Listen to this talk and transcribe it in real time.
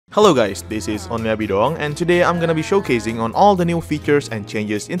Hello guys, this is onlyabidoang and today I'm gonna be showcasing on all the new features and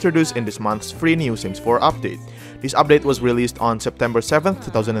changes introduced in this month's free new Sims 4 update. This update was released on September 7th,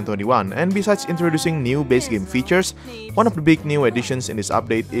 2021, and besides introducing new base game features, one of the big new additions in this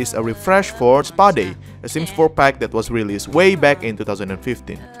update is a refresh for Spa Day, a Sims 4 pack that was released way back in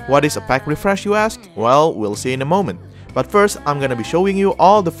 2015. What is a pack refresh, you ask? Well, we'll see in a moment. But first, I'm gonna be showing you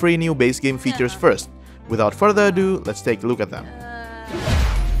all the free new base game features first. Without further ado, let's take a look at them.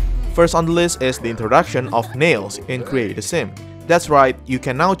 First on the list is the introduction of nails in Create a Sim. That's right, you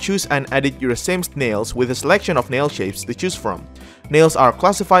can now choose and edit your Sim's nails with a selection of nail shapes to choose from. Nails are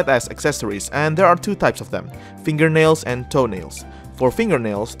classified as accessories and there are two types of them, fingernails and toenails. For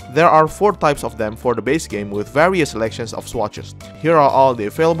fingernails, there are 4 types of them for the base game with various selections of swatches. Here are all the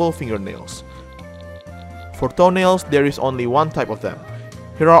available fingernails. For toenails, there is only one type of them.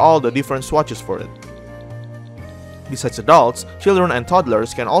 Here are all the different swatches for it. Besides adults, children and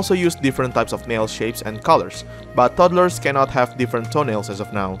toddlers can also use different types of nail shapes and colors, but toddlers cannot have different toenails as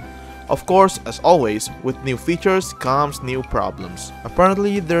of now. Of course, as always, with new features comes new problems.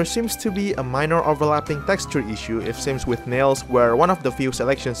 Apparently, there seems to be a minor overlapping texture issue if Sims with nails were one of the few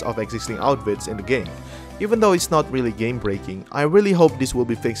selections of existing outfits in the game. Even though it's not really game-breaking, I really hope this will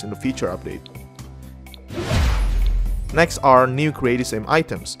be fixed in the future update. Next are new Create a Sim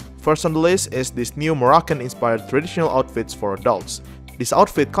items. First on the list is this new Moroccan-inspired traditional outfits for adults. This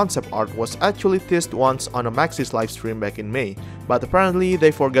outfit concept art was actually teased once on a Maxis livestream back in May, but apparently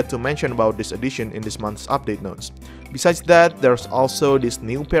they forgot to mention about this addition in this month's update notes. Besides that, there's also this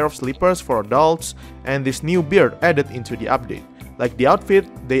new pair of slippers for adults and this new beard added into the update. Like the outfit,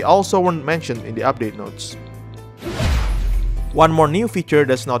 they also weren't mentioned in the update notes. One more new feature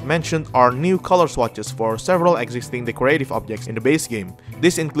that's not mentioned are new color swatches for several existing decorative objects in the base game.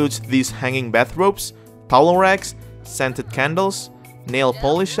 This includes these hanging bathrobes, towel racks, scented candles, nail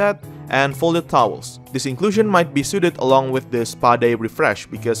polish set, and folded towels. This inclusion might be suited along with the Spa Day refresh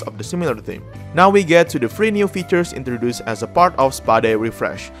because of the similar theme. Now we get to the 3 new features introduced as a part of Spa Day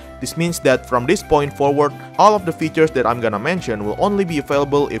refresh. This means that from this point forward, all of the features that I'm gonna mention will only be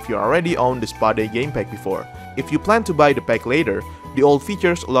available if you already own the Spa Day game pack before. If you plan to buy the pack later, the old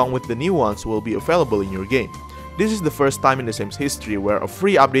features along with the new ones will be available in your game. This is the first time in the Sims history where a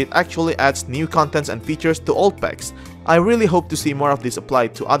free update actually adds new contents and features to old packs. I really hope to see more of this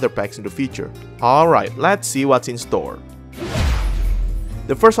applied to other packs in the future. Alright, let's see what's in store.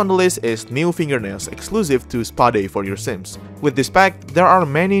 The first on the list is new fingernails exclusive to Spa Day for your Sims. With this pack, there are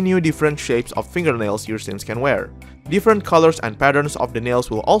many new different shapes of fingernails your Sims can wear. Different colors and patterns of the nails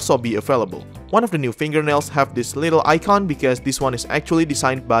will also be available. One of the new fingernails have this little icon because this one is actually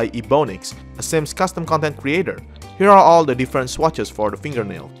designed by Ebonix, a Sims custom content creator. Here are all the different swatches for the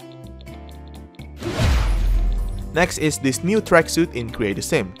fingernail. Next is this new tracksuit in Create a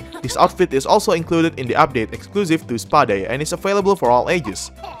Sim. This outfit is also included in the update exclusive to Spa Day and is available for all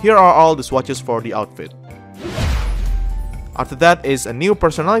ages. Here are all the swatches for the outfit. After that is a new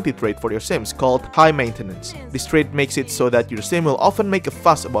personality trait for your Sims called High Maintenance. This trait makes it so that your Sim will often make a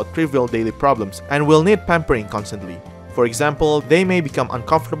fuss about trivial daily problems and will need pampering constantly. For example, they may become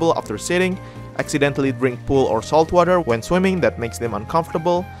uncomfortable after sitting, accidentally drink pool or salt water when swimming that makes them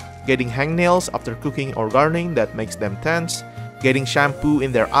uncomfortable, getting hangnails after cooking or gardening that makes them tense, getting shampoo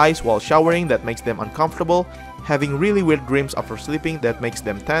in their eyes while showering that makes them uncomfortable, having really weird dreams after sleeping that makes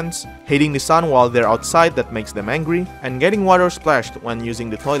them tense, hating the sun while they're outside that makes them angry, and getting water splashed when using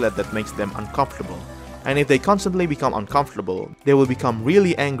the toilet that makes them uncomfortable. And if they constantly become uncomfortable, they will become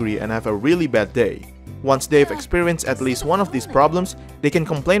really angry and have a really bad day. Once they've experienced at least one of these problems, they can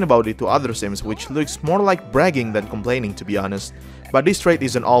complain about it to other Sims, which looks more like bragging than complaining, to be honest. But this trait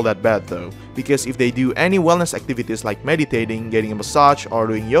isn't all that bad though, because if they do any wellness activities like meditating, getting a massage, or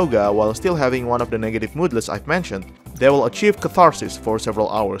doing yoga while still having one of the negative mood lists I've mentioned, they will achieve catharsis for several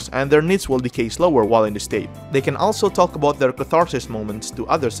hours and their needs will decay slower while in this state. They can also talk about their catharsis moments to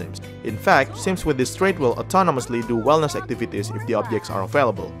other Sims. In fact, Sims with this trait will autonomously do wellness activities if the objects are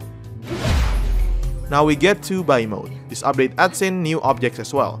available. Now we get to Buy mode. This update adds in new objects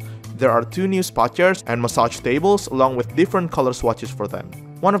as well. There are 2 new spa chairs and massage tables along with different color swatches for them.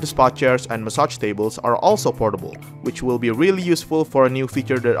 One of the spa chairs and massage tables are also portable, which will be really useful for a new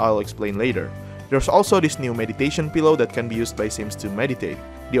feature that I'll explain later. There's also this new meditation pillow that can be used by Sims to meditate.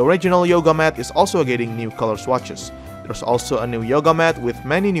 The original yoga mat is also getting new color swatches. There's also a new yoga mat with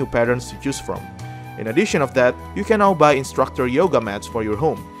many new patterns to choose from. In addition of that, you can now buy instructor yoga mats for your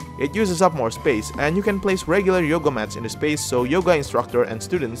home. It uses up more space and you can place regular yoga mats in the space so yoga instructor and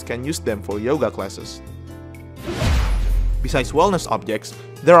students can use them for yoga classes. Besides wellness objects,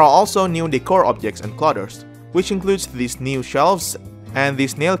 there are also new decor objects and clutters, which includes these new shelves and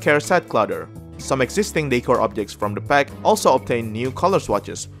this nail care set clutter. Some existing decor objects from the pack also obtain new color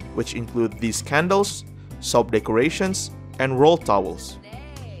swatches, which include these candles, soap decorations, and roll towels.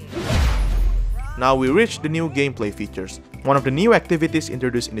 Now we reach the new gameplay features. One of the new activities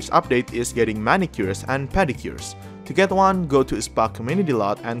introduced in this update is getting manicures and pedicures. To get one, go to a spa community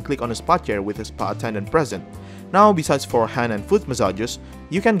lot and click on a spa chair with a spa attendant present. Now, besides for hand and foot massages,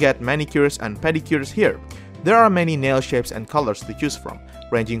 you can get manicures and pedicures here. There are many nail shapes and colors to choose from,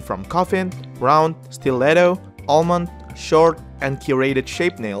 ranging from coffin, round, stiletto, almond, short, and curated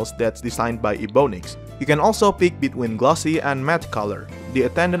shape nails that's designed by Ebonix. You can also pick between glossy and matte color. The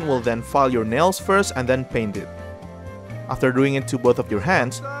attendant will then file your nails first and then paint it. After doing it to both of your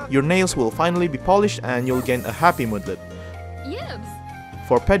hands, your nails will finally be polished and you'll gain a happy moodlet. Yibs.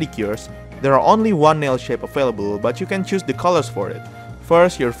 For pedicures, there are only one nail shape available, but you can choose the colors for it.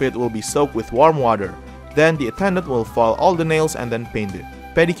 First, your feet will be soaked with warm water. Then the attendant will file all the nails and then paint it.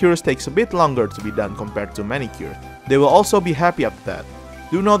 Pedicures takes a bit longer to be done compared to manicures. They will also be happy after that.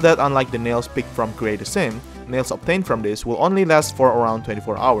 Do note that unlike the nails picked from Create a Sim, nails obtained from this will only last for around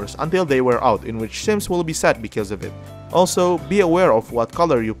 24 hours until they wear out, in which Sims will be sad because of it. Also, be aware of what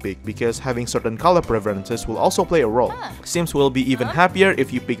color you pick, because having certain color preferences will also play a role. Sims will be even happier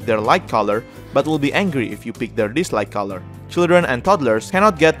if you pick their like color, but will be angry if you pick their dislike color. Children and toddlers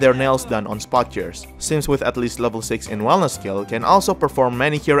cannot get their nails done on spa chairs. Sims with at least level 6 in wellness skill can also perform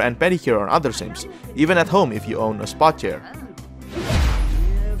manicure and pedicure on other Sims, even at home if you own a spa chair.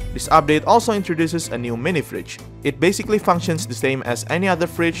 This update also introduces a new mini fridge. It basically functions the same as any other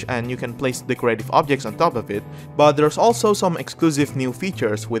fridge and you can place decorative objects on top of it, but there's also some exclusive new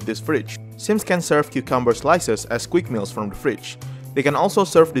features with this fridge. Sims can serve cucumber slices as quick meals from the fridge. They can also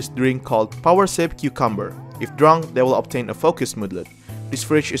serve this drink called Power Sip Cucumber. If drunk, they will obtain a focused moodlet. This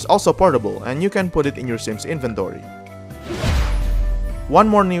fridge is also portable and you can put it in your Sims inventory. One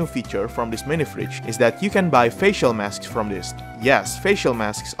more new feature from this mini fridge is that you can buy facial masks from this. Yes, facial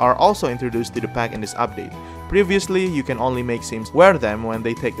masks are also introduced to the pack in this update. Previously, you can only make Sims wear them when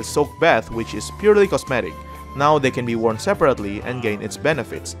they take a soak bath, which is purely cosmetic. Now they can be worn separately and gain its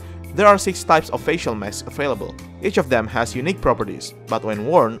benefits. There are 6 types of facial masks available. Each of them has unique properties, but when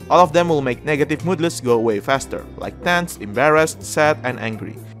worn, all of them will make negative moodlets go away faster, like tense, embarrassed, sad, and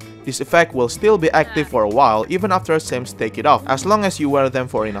angry. This effect will still be active for a while even after Sims take it off, as long as you wear them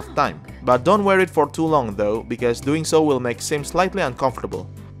for enough time. But don't wear it for too long though, because doing so will make Sims slightly uncomfortable.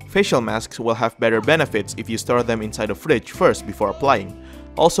 Facial masks will have better benefits if you store them inside a fridge first before applying.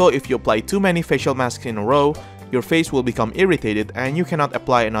 Also, if you apply too many facial masks in a row, your face will become irritated and you cannot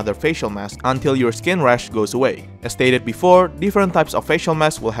apply another facial mask until your skin rash goes away. As stated before, different types of facial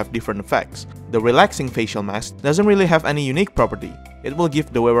masks will have different effects. The relaxing facial mask doesn't really have any unique property. It will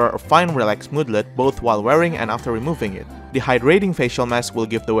give the wearer a fine relaxed moodlet both while wearing and after removing it. The hydrating facial mask will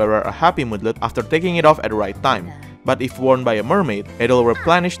give the wearer a happy moodlet after taking it off at the right time. But if worn by a mermaid, it'll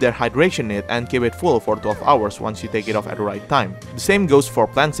replenish their hydration need and keep it full for 12 hours once you take it off at the right time. The same goes for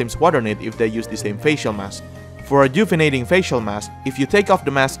plant Sims water need if they use the same facial mask. For a rejuvenating facial mask, if you take off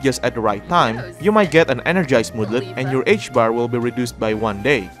the mask just at the right time, you might get an energized moodlet and your H bar will be reduced by 1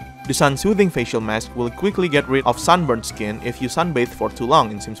 day. The sun-soothing facial mask will quickly get rid of sunburned skin if you sunbathe for too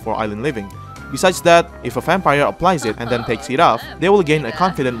long in Sims 4 Island Living. Besides that, if a vampire applies it and then takes it off, they will gain a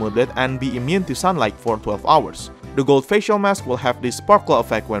confident moodlet and be immune to sunlight for 12 hours. The gold facial mask will have this sparkle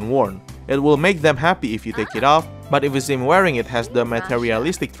effect when worn. It will make them happy if you take it off, but if a Sim wearing it has the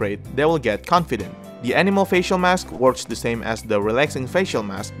materialistic trait, they will get confident. The animal facial mask works the same as the relaxing facial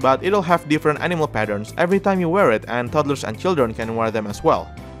mask, but it'll have different animal patterns every time you wear it, and toddlers and children can wear them as well.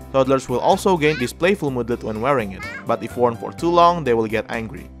 Toddlers will also gain this playful moodlet when wearing it, but if worn for too long, they will get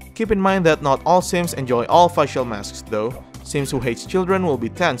angry. Keep in mind that not all Sims enjoy all facial masks though. Sims who hates children will be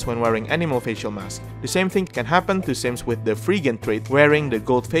tense when wearing animal facial masks. The same thing can happen to Sims with the freegan trait wearing the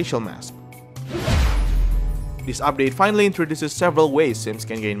gold facial mask. This update finally introduces several ways Sims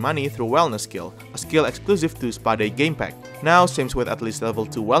can gain money through wellness skill, a skill exclusive to Spa Day game pack. Now, Sims with at least level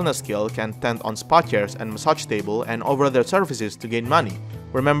 2 wellness skill can tend on spa chairs and massage table and over their services to gain money.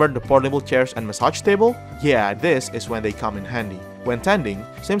 Remember the portable chairs and massage table? Yeah, this is when they come in handy. When tending,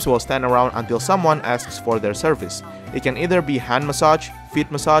 Sims will stand around until someone asks for their service. It can either be hand massage,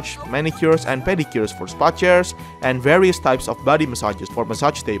 feet massage, manicures and pedicures for spa chairs, and various types of body massages for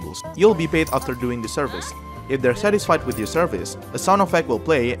massage tables. You'll be paid after doing the service. If they're satisfied with your service, a sound effect will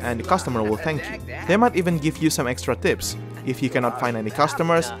play and the customer will thank you. They might even give you some extra tips. If you cannot find any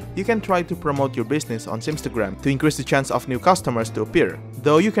customers, you can try to promote your business on Simstagram to increase the chance of new customers to appear,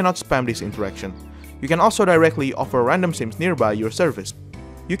 though you cannot spam this interaction. You can also directly offer random Sims nearby your service.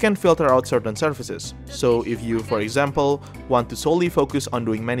 you can filter out certain services. So if you, for example, want to solely focus on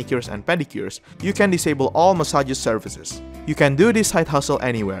doing manicures and pedicures, you can disable all massages services. You can do this side hustle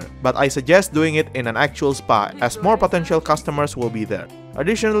anywhere, but I suggest doing it in an actual spa as more potential customers will be there.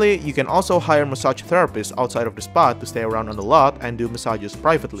 Additionally, you can also hire massage therapists outside of the spa to stay around on the lot and do massages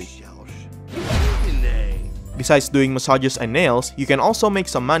privately. Besides doing massages and nails, you can also make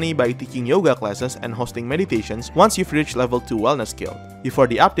some money by taking yoga classes and hosting meditations once you've reached level 2 wellness skill. Before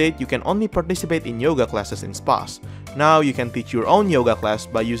the update, you can only participate in yoga classes in spas. Now you can teach your own yoga class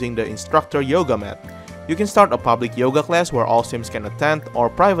by using the instructor yoga mat. You can start a public yoga class where all Sims can attend, or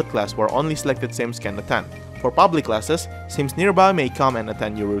private class where only selected Sims can attend. For public classes, Sims nearby may come and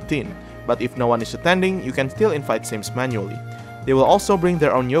attend your routine, but if no one is attending, you can still invite Sims manually. They will also bring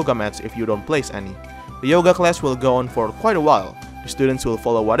their own yoga mats if you don't place any. The yoga class will go on for quite a while. The students will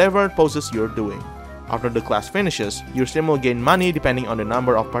follow whatever poses you're doing. After the class finishes, your sim will gain money depending on the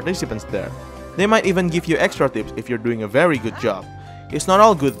number of participants there. They might even give you extra tips if you're doing a very good job. It's not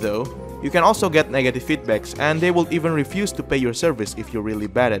all good though. You can also get negative feedbacks, and they will even refuse to pay your service if you're really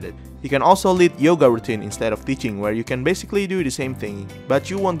bad at it. You can also lead yoga routine instead of teaching, where you can basically do the same thing, but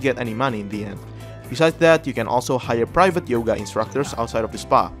you won't get any money in the end. Besides that, you can also hire private yoga instructors outside of the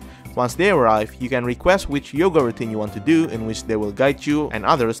spa. Once they arrive, you can request which yoga routine you want to do, in which they will guide you and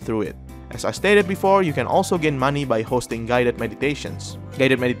others through it. As I stated before, you can also gain money by hosting guided meditations.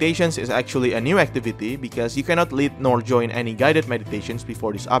 Guided meditations is actually a new activity because you cannot lead nor join any guided meditations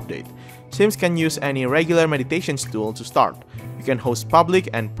before this update. Sims can use any regular meditations tool to start. You can host public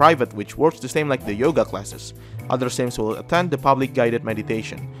and private, which works the same like the yoga classes. Other Sims will attend the public guided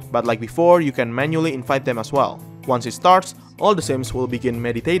meditation, but like before, you can manually invite them as well. Once it starts, all the Sims will begin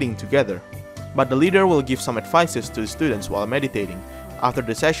meditating together. But the leader will give some advices to the students while meditating. After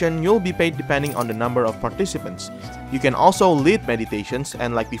the session, you'll be paid depending on the number of participants. You can also lead meditations,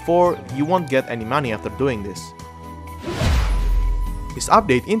 and like before, you won't get any money after doing this. This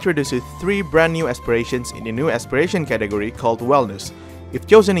update introduces 3 brand new aspirations in the new aspiration category called Wellness. If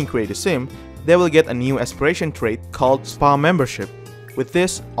chosen in Create a Sim, they will get a new aspiration trait called Spa Membership. With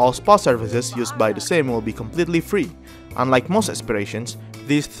this, all spa services used by the Sim will be completely free. Unlike most aspirations,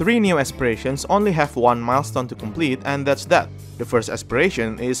 these 3 new aspirations only have one milestone to complete, and that's that. The first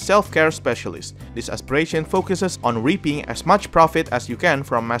aspiration is Self-Care Specialist. This aspiration focuses on reaping as much profit as you can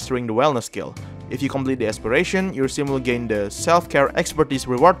from mastering the wellness skill. If you complete the aspiration, your Sim will gain the Self-Care Expertise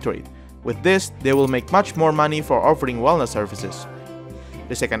reward trait. With this, they will make much more money for offering wellness services.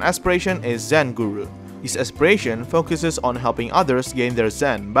 The second aspiration is Zen Guru. This aspiration focuses on helping others gain their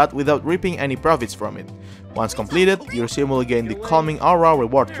Zen, but without reaping any profits from it. Once completed, your Sim will gain the Calming Aura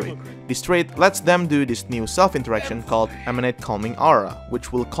reward trait. This trait lets them do this new self-interaction called Emanate Calming Aura,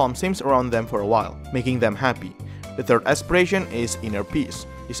 which will calm Sims around them for a while, making them happy. The third aspiration is Inner Peace.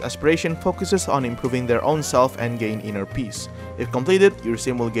 This aspiration focuses on improving their own self and gain inner peace. If completed, your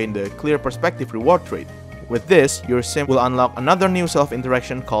Sim will gain the Clear Perspective reward trait. With this, your Sim will unlock another new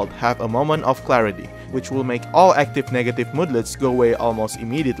self-interaction called Have a Moment of Clarity, which will make all active negative moodlets go away almost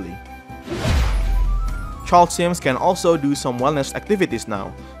immediately. Child Sims can also do some wellness activities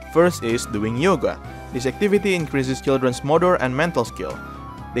now. First is doing yoga. This activity increases children's motor and mental skill.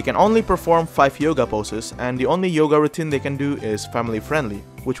 They can only perform 5 yoga poses, and the only yoga routine they can do is family-friendly,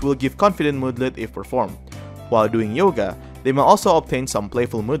 which will give confident moodlet if performed. While doing yoga, they may also obtain some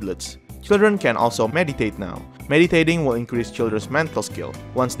playful moodlets. Children can also meditate now. Meditating will increase children's mental skill.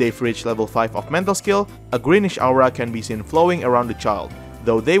 Once they've reached level 5 of mental skill, a greenish aura can be seen flowing around the child,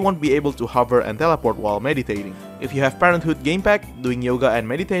 though they won't be able to hover and teleport while meditating. If you have Parenthood Game Pack, doing yoga and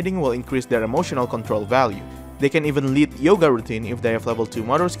meditating will increase their emotional control value. They can even lead yoga routine if they have level 2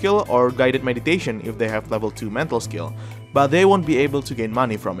 motor skill, or guided meditation if they have level 2 mental skill, but they won't be able to gain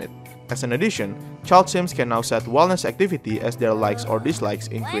money from it. As an addition, Child Sims can now set wellness activity as their likes or dislikes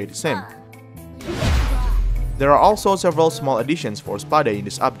in Create a Sim. There are also several small additions for Spa Day in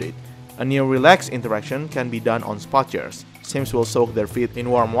this update. A new relax interaction can be done on spa chairs. Sims will soak their feet in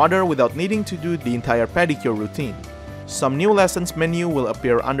warm water without needing to do the entire pedicure routine. Some new lessons menu will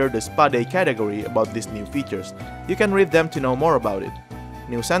appear under the Spa Day category about these new features. You can read them to know more about it.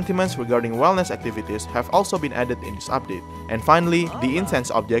 New sentiments regarding wellness activities have also been added in this update. And finally, the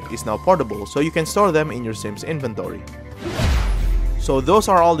incense object is now portable, so you can store them in your Sim's inventory. So those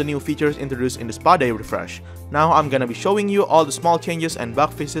are all the new features introduced in the Spa Day refresh. Now I'm gonna be showing you all the small changes and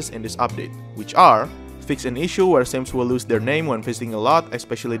bug fixes in this update, which are: Fix an issue where Sims will lose their name when visiting a lot,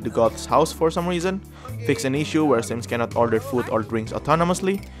 especially the god's house for some reason. Fix an issue where Sims cannot order food or drinks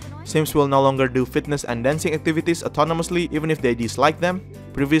autonomously. Sims will no longer do fitness and dancing activities autonomously even if they dislike them.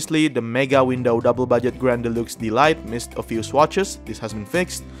 Previously, the Mega Window Double Budget Grand Deluxe Delight missed a few swatches. This has been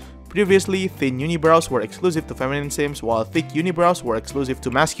fixed. Previously, thin unibrows were exclusive to feminine Sims, while thick unibrows were exclusive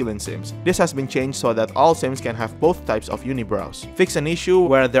to masculine Sims. This has been changed so that all Sims can have both types of unibrows. Fix an issue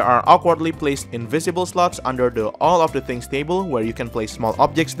where there are awkwardly placed invisible slots under the All of the Things table where you can place small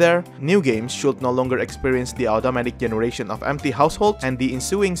objects there. New games should no longer experience the automatic generation of empty households and the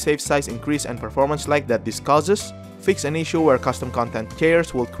ensuing save size increase and performance lag that this causes. Fix an issue where custom content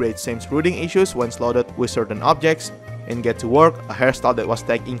chairs will create Sims rooting issues when slotted with certain objects. In Get to Work, a hairstyle that was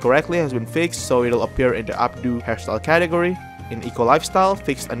tagged incorrectly has been fixed so it'll appear in the updo hairstyle category. In Eco Lifestyle,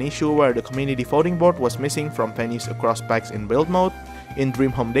 fixed an issue where the community voting board was missing from menus across packs in build mode. In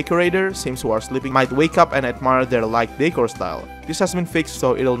Dream Home Decorator, Sims who are sleeping might wake up and admire their liked decor style. This has been fixed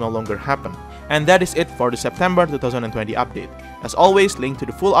so it'll no longer happen. And that is it for the September 2020 update. As always, link to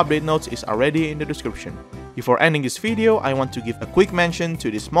the full update notes is already in the description. Before ending this video, I want to give a quick mention to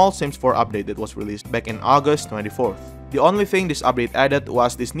the small Sims 4 update that was released back in August 24th. The only thing this update added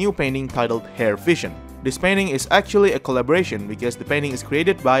was this new painting titled Hair Vision. This painting is actually a collaboration because the painting is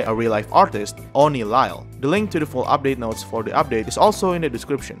created by a real-life artist, onlyabidoang. The link to the full update notes for the update is also in the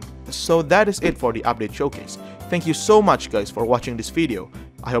description. So that is it for the update showcase. Thank you so much guys for watching this video.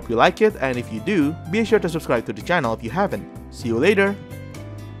 I hope you like it, and if you do, be sure to subscribe to the channel if you haven't. See you later!